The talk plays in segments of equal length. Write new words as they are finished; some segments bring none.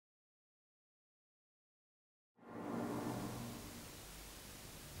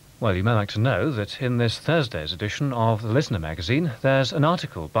Well, you may like to know that in this Thursday's edition of the Listener magazine, there's an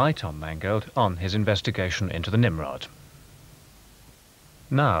article by Tom Mangold on his investigation into the Nimrod.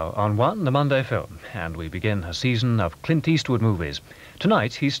 Now, on One, the Monday film, and we begin a season of Clint Eastwood movies.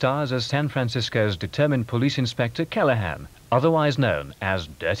 Tonight, he stars as San Francisco's determined police inspector Callahan, otherwise known as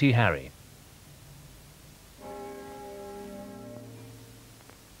Dirty Harry.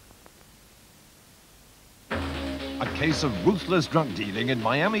 A case of ruthless drug dealing in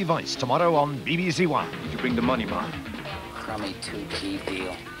Miami Vice tomorrow on BBC1. Did you bring the money, Ma? Crummy two-key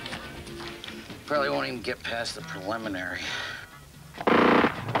deal. Probably won't even get past the preliminary.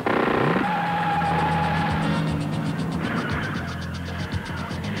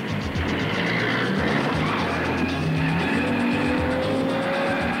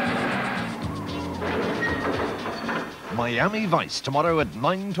 Miami Vice tomorrow at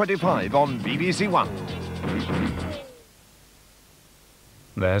 9:25 on BBC1.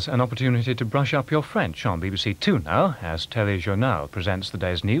 There's an opportunity to brush up your French on BBC 2 now, as Téléjournal presents the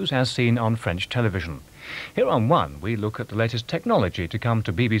day's news as seen on French television. Here on One, we look at the latest technology to come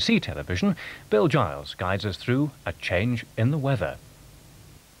to BBC television. Bill Giles guides us through a change in the weather.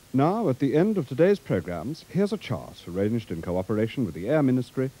 Now, at the end of today's programmes, here's a chart arranged in cooperation with the Air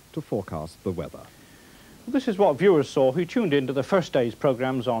Ministry to forecast the weather. This is what viewers saw who tuned in to the first day's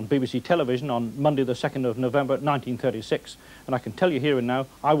programmes on BBC television on Monday the 2nd of November 1936, and I can tell you here and now,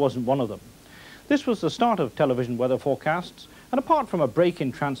 I wasn't one of them. This was the start of television weather forecasts, and apart from a break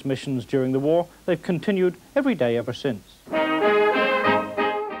in transmissions during the war, they've continued every day ever since.